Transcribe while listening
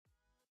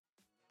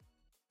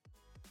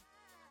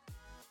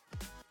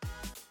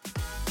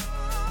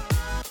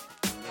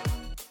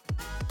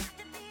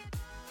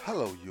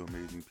Hello, you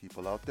amazing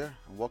people out there,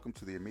 and welcome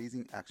to the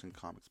Amazing Action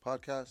Comics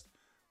podcast,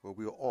 where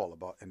we are all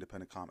about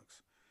independent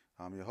comics.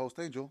 I'm your host,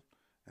 Angel,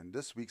 and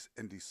this week's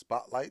Indie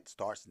Spotlight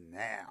starts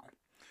now.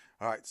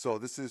 All right, so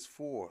this is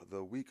for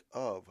the week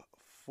of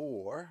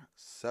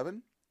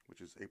 4/7,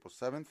 which is April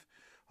 7th,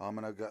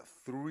 and I've got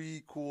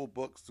three cool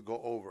books to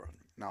go over.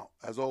 Now,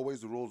 as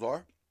always, the rules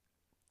are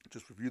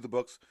just review the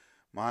books,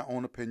 my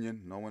own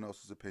opinion, no one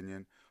else's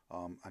opinion,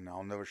 and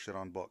I'll never shit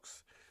on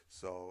books.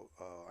 So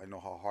I know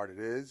how hard it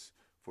is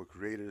for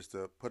creators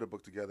to put a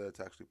book together,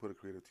 to actually put a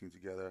creative team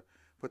together,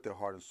 put their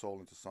heart and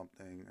soul into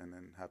something, and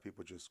then have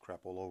people just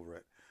crap all over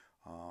it,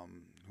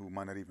 who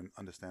might not even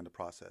understand the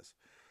process.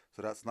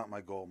 So that's not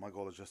my goal. My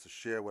goal is just to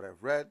share what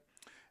I've read.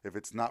 If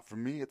it's not for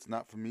me, it's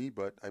not for me,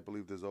 but I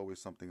believe there's always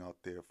something out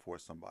there for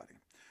somebody.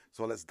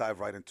 So let's dive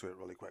right into it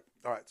really quick.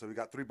 All right, so we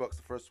got three books.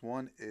 The first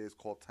one is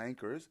called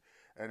Tankers,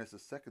 and it's the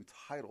second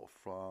title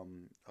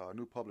from a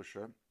new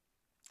publisher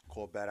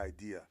called Bad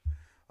Idea.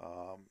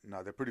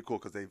 Now they're pretty cool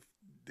because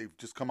they've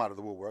just come out of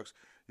the woodworks.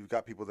 You've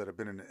got people that have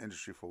been in the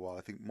industry for a while.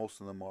 I think most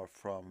of them are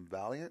from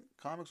Valiant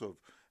Comics or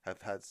have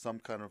had some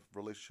kind of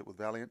relationship with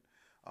Valiant,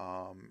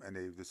 and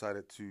they've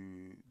decided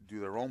to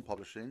do their own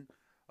publishing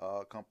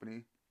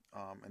company,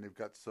 and they've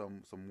got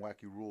some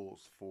wacky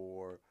rules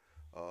for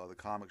the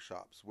comic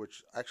shops,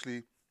 which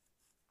actually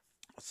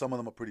some of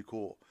them are pretty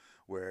cool,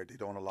 where they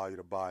don't allow you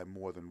to buy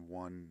more than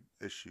one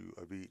issue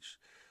of each.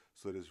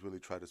 So they just really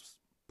try to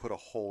put a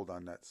hold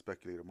on that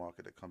speculator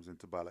market that comes in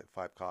to buy like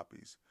 5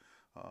 copies.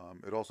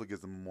 It also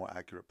gives them a more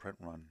accurate print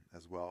run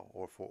as well,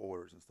 or for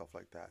orders and stuff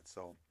like that.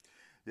 So,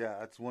 yeah,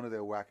 that's one of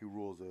their wacky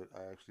rules that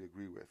I actually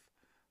agree with.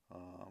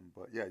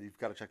 But yeah, you've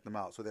got to check them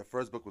out. So their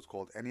first book was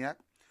called ENIAC.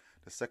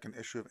 The second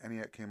issue of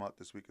ENIAC came out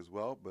this week as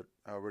well, but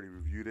I already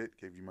reviewed it,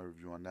 gave you my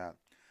review on that.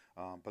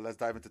 But let's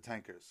dive into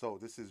Tankers. So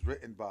this is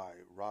written by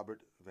Robert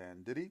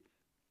Venditti,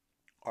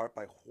 art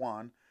by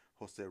Juan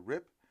Jose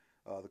Rip,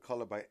 the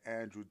color by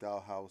Andrew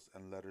Dalhouse,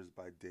 and letters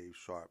by Dave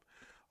Sharp.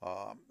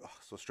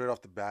 So straight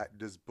off the bat,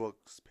 this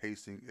book's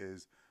pacing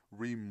is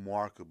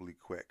remarkably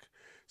quick.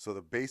 So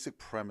the basic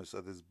premise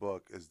of this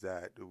book is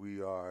that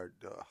we are,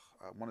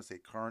 I want to say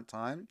current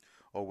time,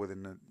 or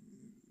within the,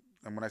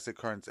 and when I say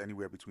current, it's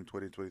anywhere between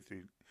 20 and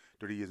 23,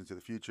 30 years into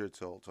the future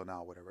till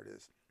now, whatever it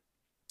is.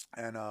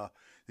 And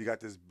you got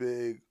this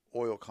big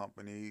oil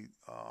company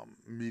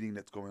meeting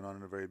that's going on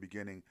in the very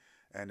beginning,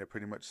 and they're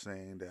pretty much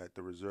saying that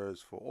the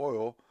reserves for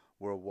oil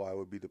worldwide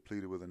would be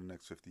depleted within the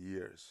next 50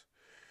 years.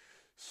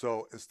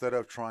 So instead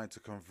of trying to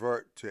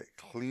convert to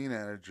clean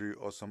energy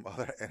or some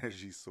other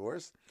energy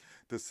source,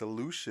 the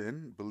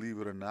solution, believe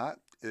it or not,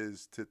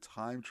 is to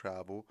time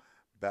travel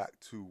back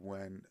to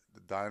when the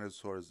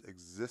dinosaurs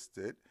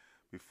existed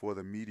before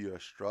the meteor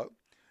struck,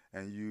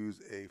 and use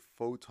a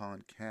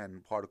photon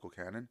cannon, particle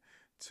cannon,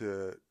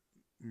 to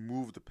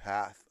move the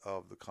path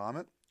of the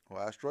comet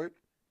or asteroid,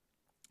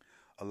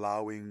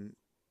 allowing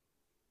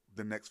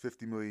the next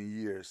 50 million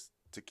years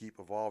to keep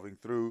evolving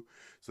through,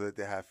 so that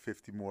they have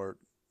 50 more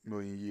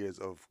million years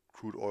of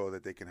crude oil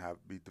that they can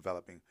be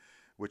developing,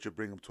 which would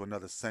bring them to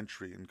another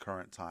century in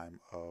current time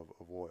of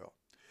oil.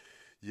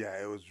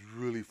 Yeah, it was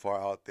really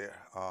far out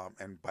there.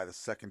 And by the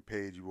second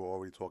page, you were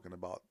already talking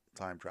about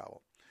time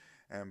travel.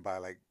 And by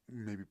like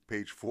maybe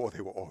page 4,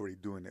 they were already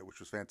doing it, which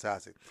was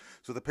fantastic.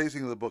 So the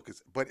pacing of the book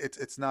is, but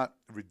it's not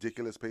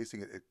ridiculous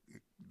pacing.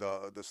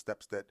 The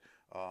steps that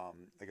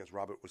I guess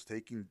Robert was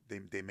taking,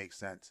 they make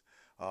sense.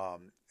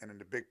 And in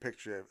the big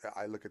picture,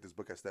 I look at this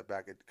book, I step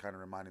back, it kind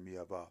of reminded me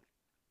of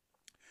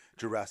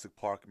Jurassic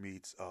Park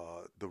meets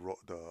the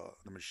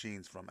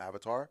machines from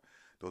Avatar,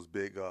 those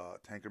big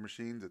tanker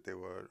machines that they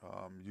were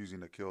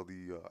using to kill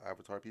the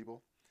Avatar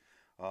people.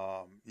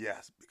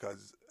 Yes,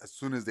 because as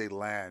soon as they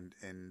land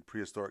in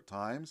prehistoric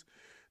times,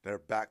 they're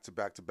back to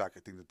back to back.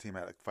 I think the team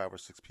had like 5 or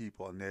 6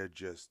 people, and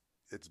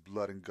it's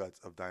blood and guts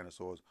of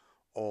dinosaurs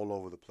all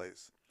over the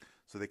place.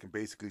 So they can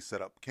basically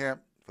set up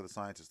camp for the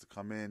scientists to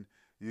come in,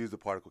 use the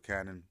particle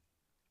cannon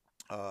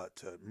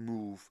to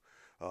move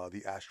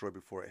the asteroid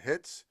before it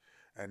hits,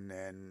 and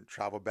then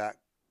travel back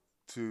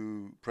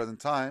to present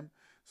time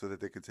so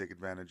that they can take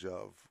advantage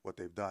of what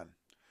they've done.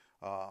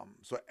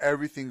 So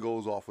everything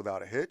goes off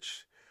without a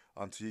hitch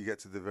until you get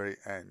to the very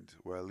end,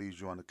 where it leaves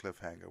you on the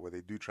cliffhanger, where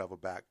they do travel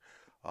back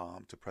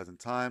to present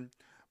time,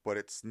 but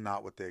it's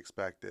not what they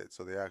expected.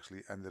 So they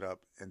actually ended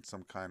up in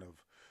some kind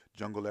of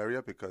jungle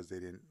area because they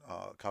didn't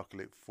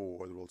calculate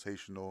for the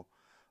rotational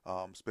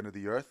spin of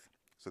the Earth.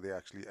 So they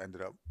actually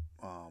ended up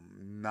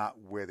not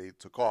where they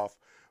took off,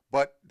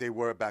 but they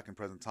were back in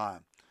present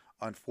time.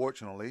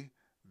 Unfortunately,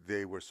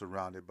 they were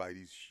surrounded by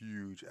these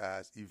huge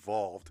ass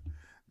evolved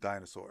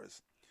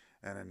dinosaurs.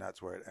 And then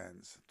that's where it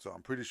ends. So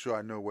I'm pretty sure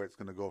I know where it's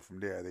going to go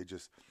from there. They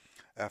just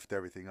effed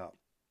everything up.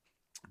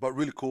 But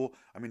really cool.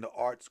 I mean, the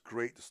art's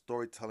great. The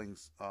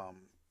storytelling's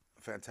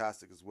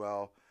fantastic as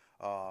well.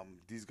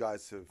 These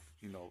guys have,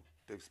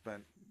 they've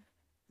spent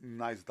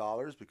nice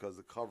dollars, because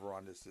the cover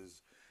on this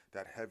is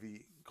that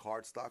heavy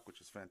cardstock, which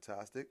is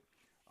fantastic.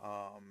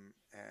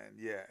 And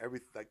yeah,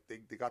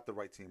 they got the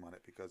right team on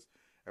it, because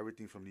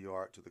everything from the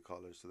art to the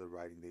colors to the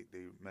writing,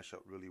 they mesh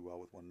up really well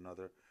with one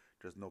another.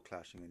 There's no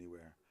clashing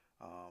anywhere.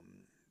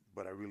 Um,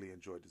 but I really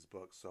enjoyed this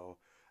book. So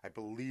I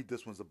believe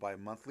this one's a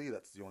bi-monthly.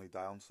 That's the only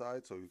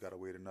downside. So you got to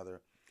wait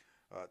another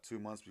 2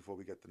 months before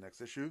we get the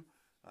next issue.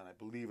 And I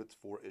believe it's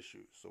 4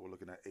 issues. So we're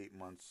looking at 8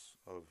 months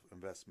of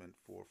investment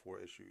for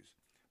 4 issues.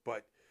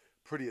 But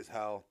pretty as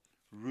hell.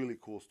 Really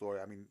cool story.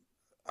 I mean,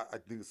 I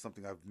think it's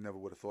something I've never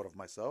would have thought of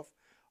myself.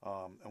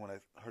 And when I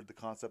heard the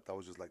concept, I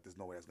was just like, there's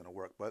no way it's going to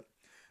work. But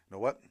you know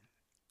what?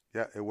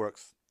 Yeah, it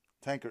works.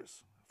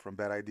 Tankers from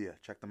Bad Idea.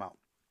 Check them out.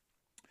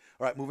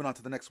 All right, moving on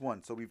to the next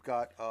one. So we've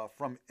got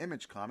from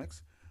Image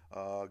Comics,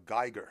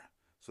 Geiger.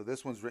 So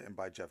this one's written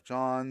by Geoff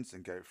Johns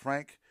and Gary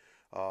Frank.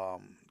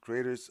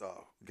 Creators,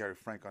 Gary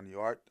Frank on the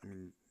art. I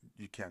mean,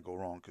 you can't go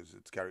wrong because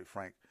it's Gary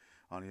Frank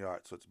on the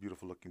art. So it's a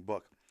beautiful looking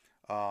book.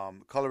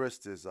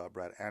 Colorist is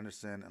Brad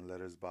Anderson, and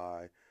letters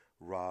by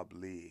Rob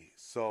Lee.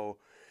 So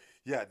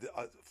yeah,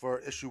 for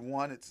issue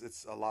 1,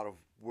 it's a lot of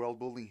world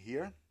building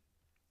here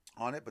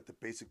on it, but the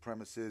basic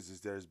premise is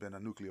there's been a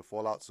nuclear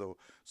fallout. So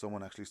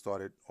someone actually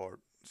started or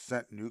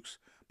sent nukes,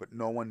 but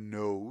no one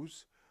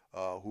knows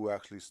who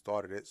actually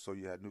started it. So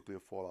you had nuclear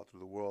fallout through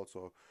the world.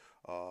 So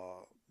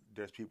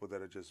there's people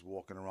that are just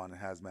walking around in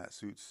hazmat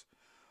suits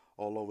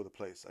all over the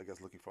place, I guess,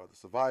 looking for other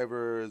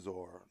survivors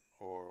or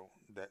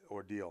that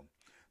ordeal.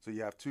 So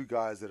you have 2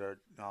 guys that are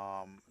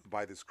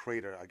by this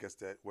crater, I guess,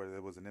 that where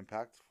there was an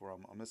impact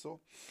from a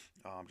missile,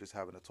 just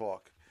having a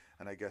talk,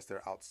 and I guess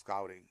they're out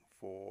scouting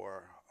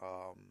for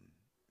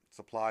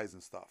supplies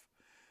and stuff.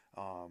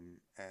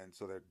 And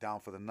so they're down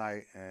for the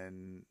night,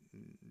 and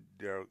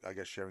they're, I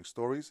guess, sharing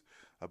stories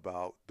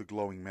about the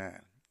glowing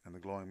man. And the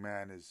glowing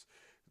man is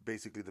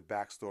basically the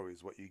backstory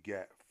is what you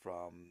get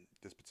from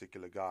this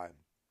particular guy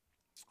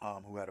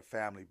who had a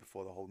family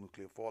before the whole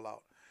nuclear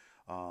fallout.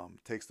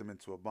 Takes them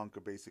into a bunker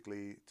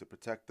basically to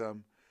protect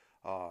them.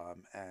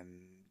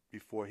 And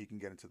before he can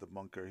get into the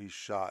bunker, he's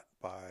shot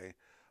by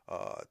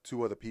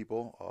 2 other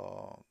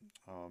people,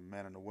 a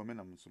man and a woman.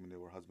 I'm assuming they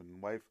were husband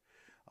and wife,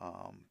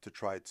 to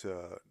try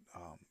to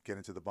get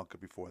into the bunker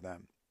before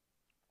them.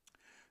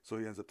 So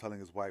he ends up telling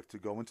his wife to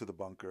go into the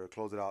bunker,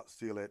 close it out,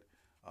 seal it,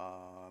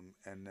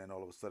 and then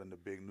all of a sudden the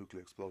big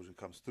nuclear explosion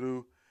comes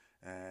through,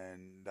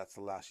 and that's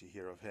the last you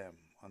hear of him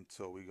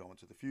until we go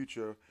into the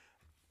future.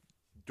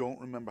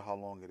 Don't remember how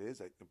long it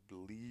is. I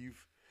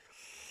believe,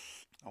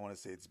 I want to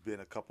say it's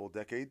been a couple of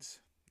decades.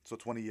 So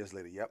 20 years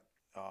later, yep.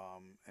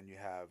 And you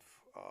have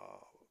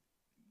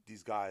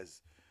these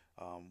guys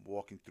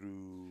walking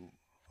through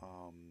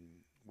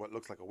what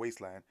looks like a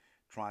wasteland,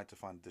 trying to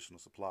find additional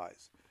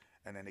supplies.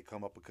 And then they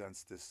come up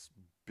against this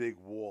big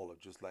wall of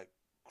just like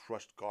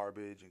crushed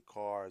garbage and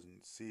cars and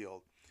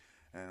sealed.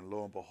 And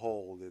lo and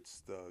behold,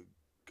 it's the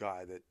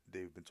guy that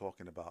they've been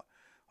talking about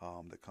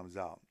that comes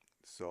out.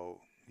 So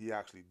he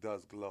actually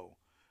does glow.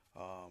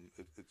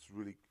 It's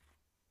really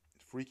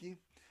freaky,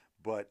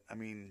 but I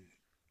mean,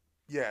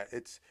 yeah,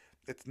 it's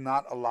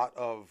not a lot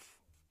of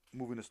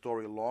moving the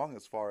story along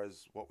as far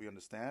as what we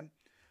understand,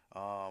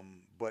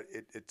 but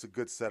it's a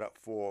good setup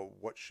for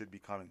what should be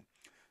coming.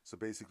 So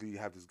basically, you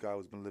have this guy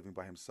who's been living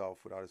by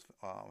himself without his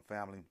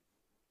family,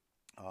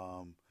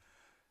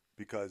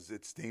 because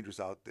it's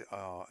dangerous out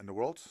in the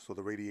world. So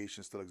the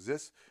radiation still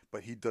exists,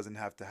 but he doesn't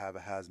have to have a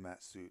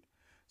hazmat suit.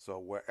 So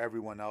where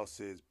everyone else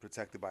is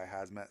protected by a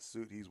hazmat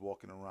suit, he's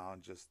walking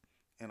around just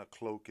in a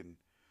cloak and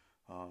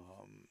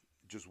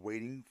just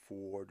waiting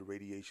for the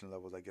radiation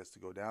levels, I guess, to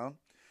go down,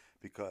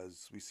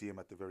 because we see him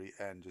at the very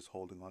end just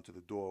holding onto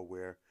the door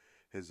where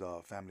his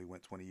family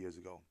went 20 years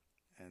ago,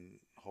 and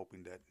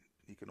hoping that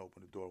he can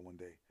open the door one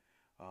day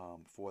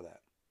for that.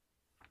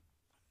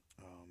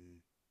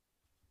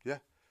 Yeah,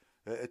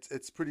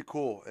 it's pretty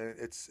cool.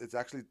 It's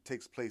actually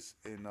takes place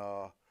in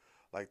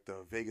like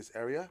the Vegas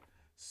area.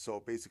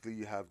 So basically,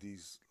 you have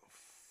these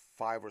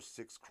 5 or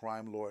 6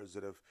 crime lords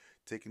that have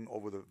taken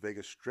over the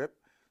Vegas Strip.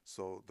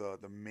 So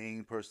the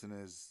main person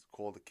is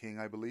called the King,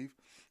 I believe,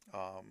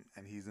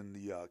 and he's in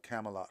the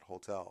Camelot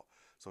Hotel.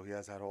 So he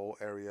has that whole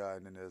area,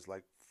 and then there's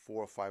like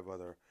 4 or 5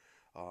 other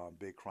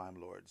big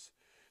crime lords.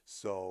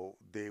 So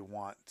they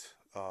want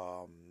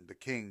the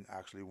King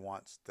actually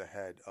wants the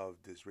head of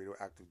this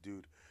radioactive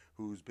dude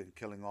who's been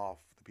killing off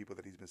the people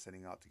that he's been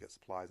sending out to get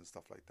supplies and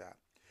stuff like that.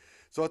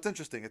 So it's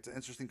interesting. It's an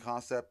interesting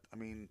concept. I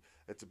mean,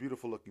 it's a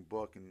beautiful looking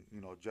book, and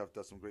you know, Geoff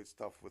does some great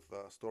stuff with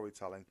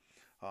storytelling.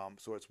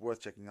 So it's worth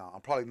checking out.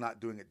 I'm probably not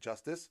doing it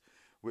justice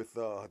with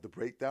the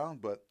breakdown,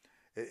 but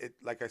it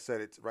like I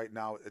said, it's right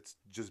now it's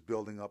just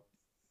building up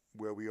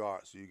where we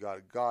are. So you got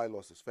a guy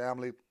lost his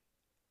family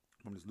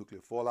from this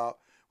nuclear fallout.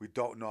 We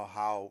don't know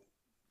how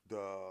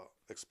the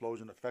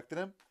explosion affected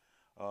him,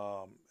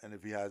 and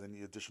if he has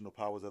any additional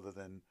powers other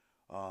than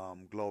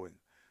glowing.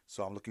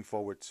 So I'm looking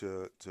forward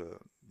to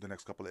the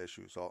next couple of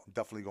issues. So I'm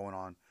definitely going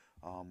on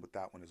with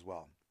that one as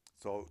well.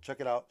 So check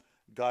it out.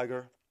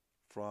 Geiger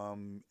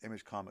from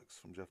Image Comics,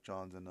 from Geoff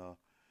Johns and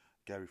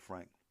Gary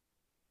Frank.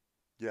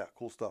 Yeah,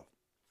 cool stuff.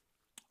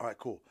 All right,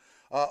 cool.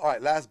 All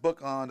right, last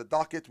book on the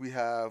docket. We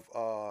have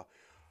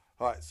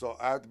All right, so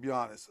I have to be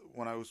honest.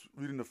 When I was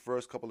reading the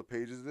first couple of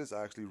pages of this,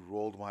 I actually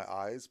rolled my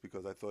eyes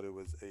because I thought it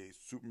was a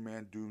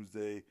Superman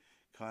Doomsday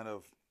kind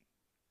of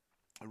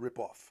a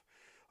ripoff.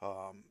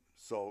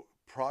 So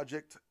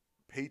Project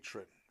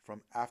Patron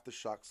from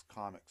Aftershocks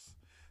Comics.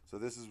 So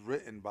this is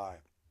written by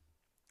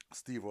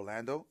Steve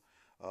Orlando.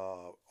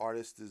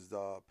 Artist is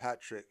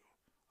Patrick.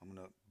 I'm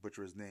gonna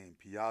butcher his name.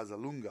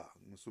 Piazzalunga.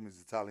 I'm assuming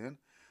he's Italian.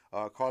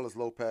 Carlos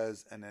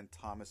Lopez, and then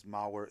Thomas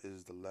Maurer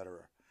is the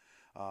letterer.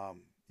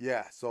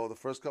 Yeah, so the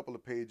first couple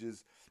of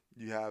pages,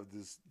 you have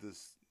this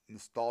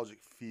nostalgic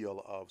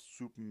feel of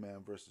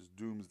Superman versus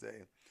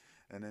Doomsday,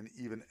 and then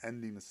even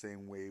ending the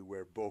same way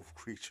where both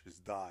creatures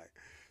die.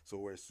 So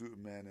where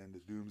Superman and the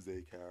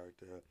Doomsday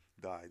character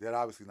die. They're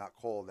obviously not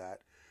called that,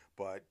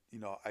 but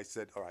I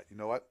said, all right, you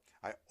know what?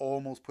 I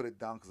almost put it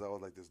down because I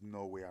was like, there's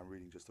no way I'm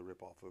reading just a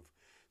ripoff of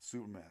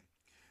Superman.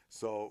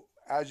 So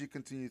as you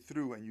continue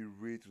through and you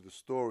read through the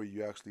story,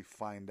 you actually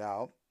find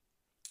out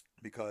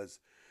because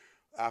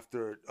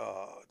after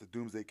the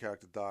Doomsday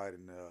character died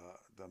and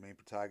the main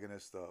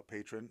protagonist, the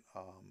patron,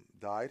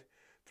 died,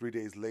 3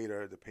 days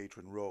later, the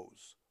patron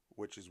rose,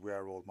 which is where I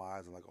rolled my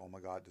eyes and like, oh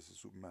my God, this is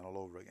Superman all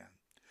over again.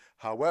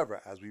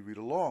 However, as we read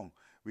along,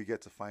 we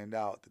get to find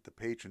out that the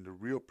patron, the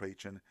real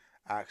patron,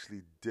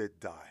 actually did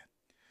die.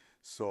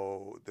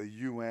 So the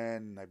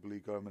UN, I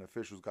believe government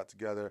officials got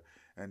together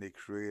and they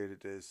created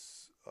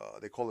this,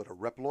 they call it a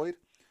Reploid.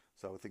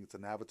 So I think it's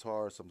an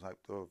avatar, some type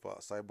of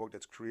cyborg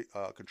that's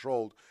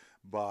controlled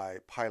by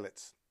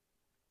pilots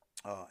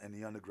in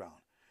the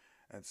underground.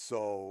 And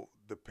so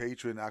the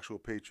patron, actual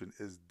patron,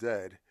 is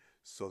dead.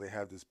 So they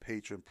have this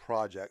patron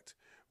project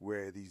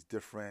where these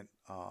different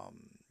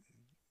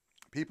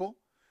people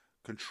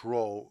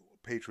control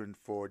patron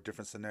for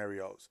different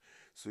scenarios.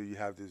 So you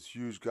have this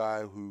huge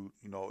guy who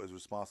is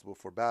responsible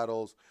for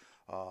battles.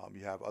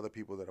 You have other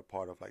people that are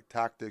part of like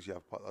tactics. You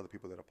have other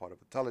people that are part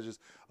of intelligence.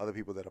 Other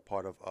people that are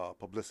part of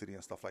publicity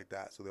and stuff like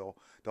that. So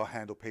they'll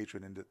handle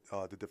patron in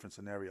the different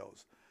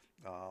scenarios,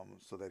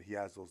 so that he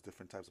has those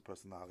different types of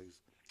personalities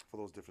for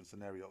those different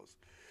scenarios.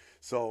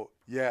 So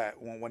yeah,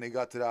 when they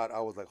got to that, I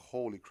was like,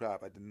 holy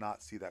crap! I did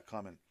not see that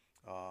coming,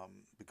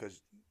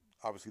 because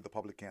obviously the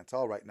public can't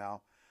tell right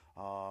now.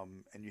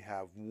 And you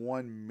have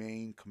one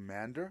main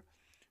commander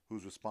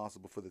who's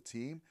responsible for the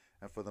team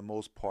and for the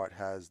most part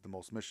has the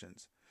most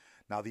missions.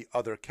 Now the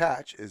other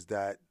catch is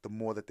that the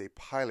more that they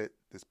pilot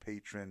this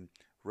patron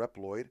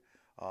Reploid,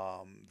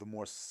 the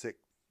more sick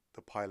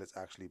the pilots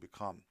actually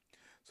become.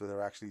 So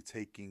they're actually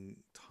taking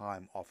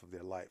time off of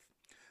their life.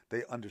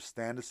 They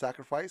understand the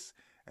sacrifice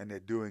and they're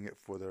doing it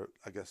for their,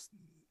 I guess,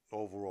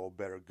 overall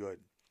better good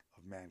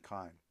of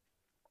mankind,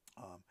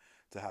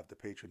 to have the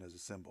patron as a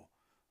symbol,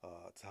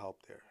 to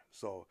help there.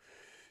 So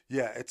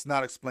yeah, it's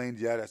not explained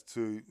yet as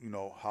to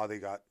how they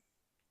got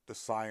the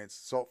science.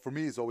 So for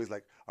me, it's always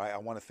like, all right, I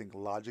want to think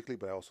logically,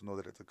 but I also know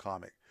that it's a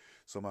comic.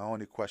 So my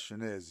only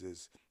question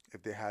is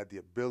if they had the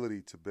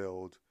ability to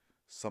build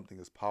something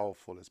as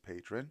powerful as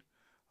Patron,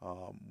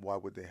 why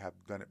would they have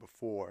done it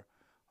before,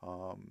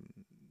 um,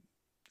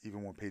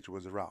 even when Patron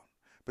was around?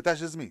 But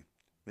that's just me.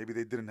 Maybe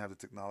they didn't have the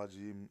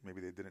technology.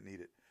 Maybe they didn't need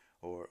it,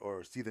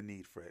 or see the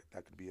need for it.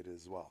 That could be it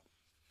as well.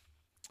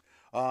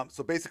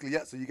 So basically,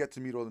 yeah, so you get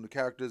to meet all the new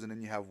characters, and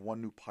then you have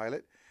one new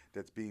pilot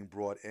that's being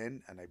brought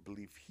in, and I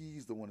believe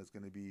he's the one that's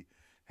going to be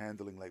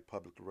handling like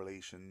public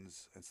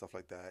relations and stuff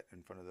like that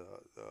in front of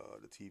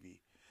the TV.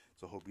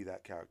 So he'll be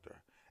that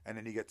character, and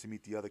then you get to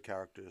meet the other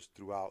characters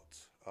throughout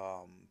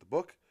the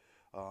book,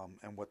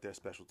 and what their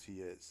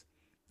specialty is.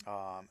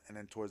 And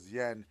then towards the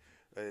end,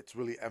 it's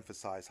really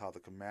emphasized how the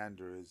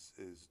commander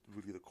is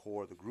really the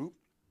core of the group,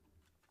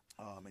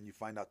 and you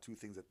find out two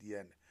things at the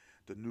end.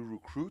 The new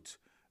recruit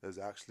is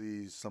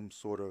actually some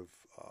sort of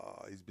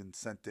he's been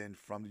sent in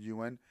from the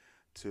UN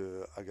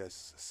to, I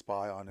guess,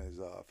 spy on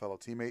his fellow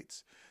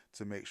teammates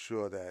to make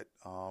sure that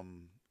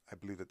I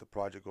believe that the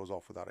project goes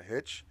off without a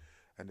hitch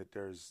and that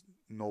there's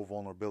no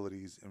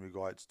vulnerabilities in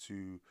regards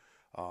to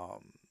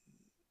um,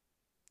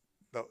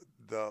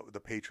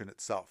 the patron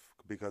itself,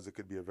 because it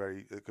could be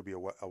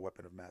a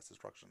weapon of mass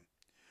destruction.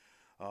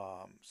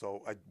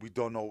 So we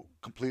don't know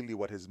completely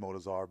what his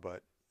motives are,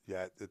 but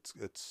yeah,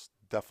 it's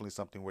definitely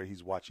something where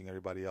he's watching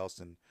everybody else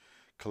and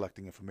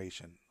collecting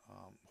information.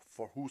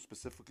 For who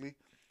specifically,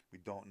 we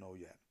don't know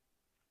yet.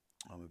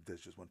 If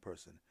there's just one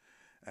person,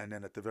 and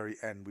then at the very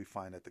end, we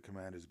find that the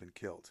commander's been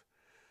killed.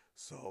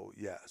 So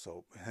yeah,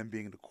 so him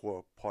being the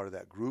core part of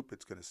that group,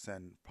 it's going to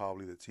send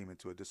probably the team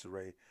into a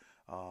disarray,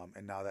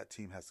 and now that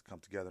team has to come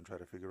together and try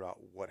to figure out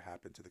what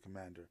happened to the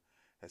commander,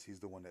 as he's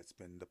the one that's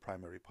been the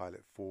primary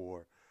pilot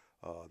for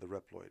the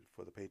Reploid,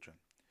 for the patron.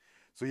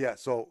 So yeah,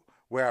 so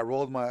where I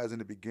rolled my eyes in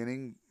the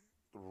beginning,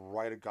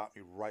 right, it got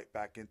me right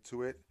back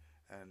into it,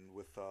 and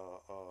with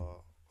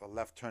a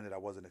left turn that I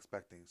wasn't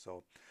expecting.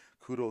 So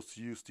kudos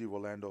to you, Steve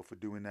Orlando, for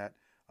doing that.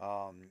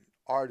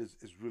 Art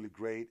is really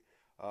great.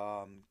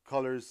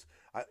 Colors,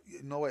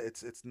 you know what?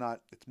 It's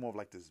not. It's more of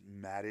like this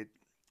matted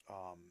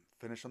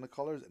finish on the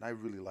colors, and I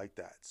really like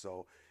that.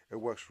 So it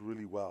works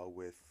really well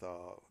with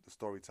the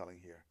storytelling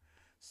here.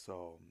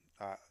 So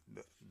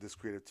this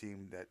creative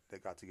team that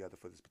got together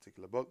for this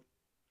particular book,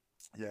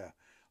 yeah,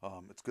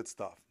 it's good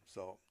stuff.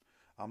 So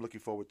I'm looking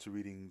forward to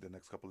reading the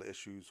next couple of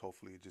issues.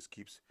 Hopefully, it just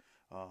keeps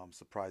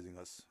surprising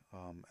us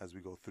as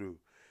we go through.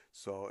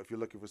 So if you're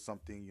looking for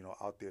something,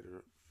 out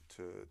there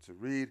to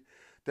read,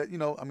 that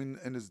I mean,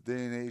 in this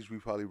day and age,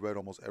 we've probably read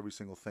almost every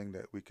single thing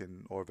that we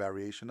can, or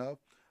variation of.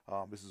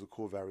 This is a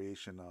cool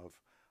variation of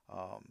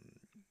um,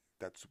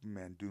 that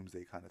Superman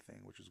Doomsday kind of thing,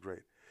 which is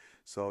great.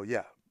 So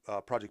yeah,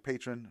 Project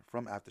Patron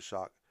from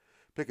Aftershock.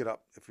 Pick it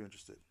up if you're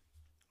interested.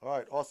 All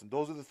right, awesome.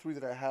 Those are the three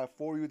that I have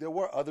for you. There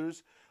were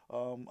others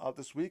out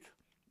this week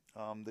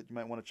that you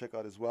might want to check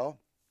out as well.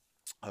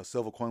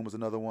 Silver Coin was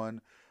another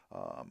one,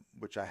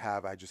 which I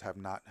have. I just have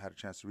not had a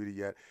chance to read it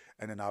yet.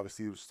 And then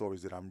obviously the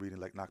stories that I'm reading,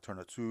 like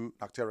Nocterra 2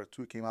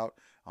 came out,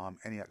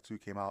 ENIAC 2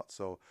 came out.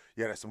 So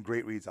yeah, there's some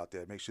great reads out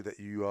there. Make sure that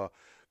you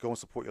go and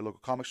support your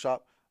local comic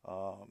shop.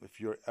 If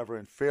you're ever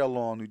in Fair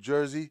Lawn, New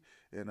Jersey,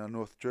 in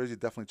North Jersey,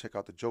 definitely check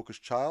out the Joker's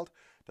Child.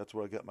 That's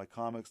where I get my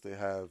comics. They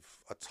have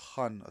a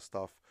ton of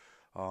stuff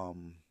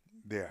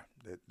there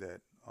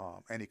that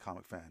any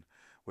comic fan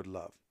would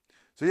love.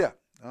 So yeah,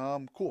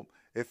 cool.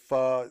 If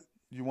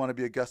you want to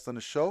be a guest on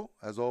the show,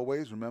 as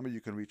always, remember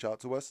you can reach out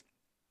to us.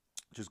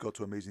 Just go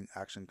to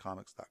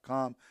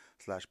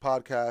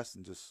amazingactioncomics.com/podcast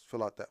and just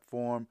fill out that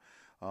form.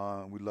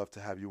 We'd love to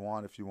have you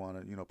on if you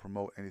want to,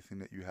 promote anything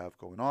that you have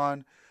going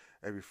on.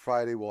 Every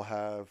Friday we'll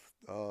have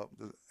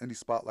the Indie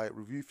Spotlight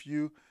review for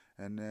you,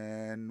 and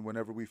then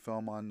whenever we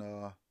film on,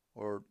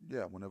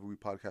 whenever we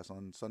podcast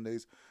on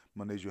Sundays,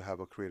 Mondays you'll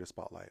have a creator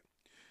spotlight.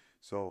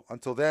 So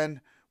until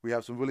then, we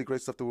have some really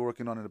great stuff that we're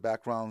working on in the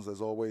backgrounds.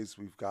 As always,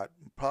 we've got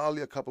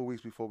probably a couple of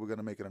weeks before we're going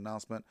to make an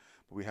announcement,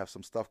 but we have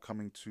some stuff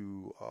coming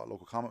to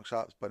local comic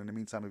shops. But in the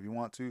meantime, if you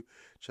want to,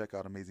 check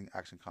out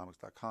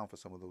AmazingActionComics.com for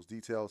some of those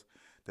details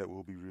that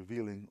we'll be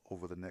revealing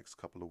over the next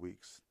couple of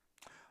weeks.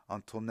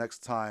 Until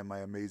next time, my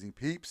amazing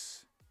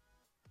peeps,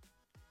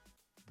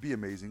 be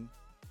amazing,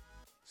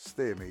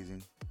 stay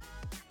amazing,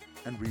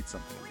 and read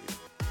something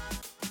amazing.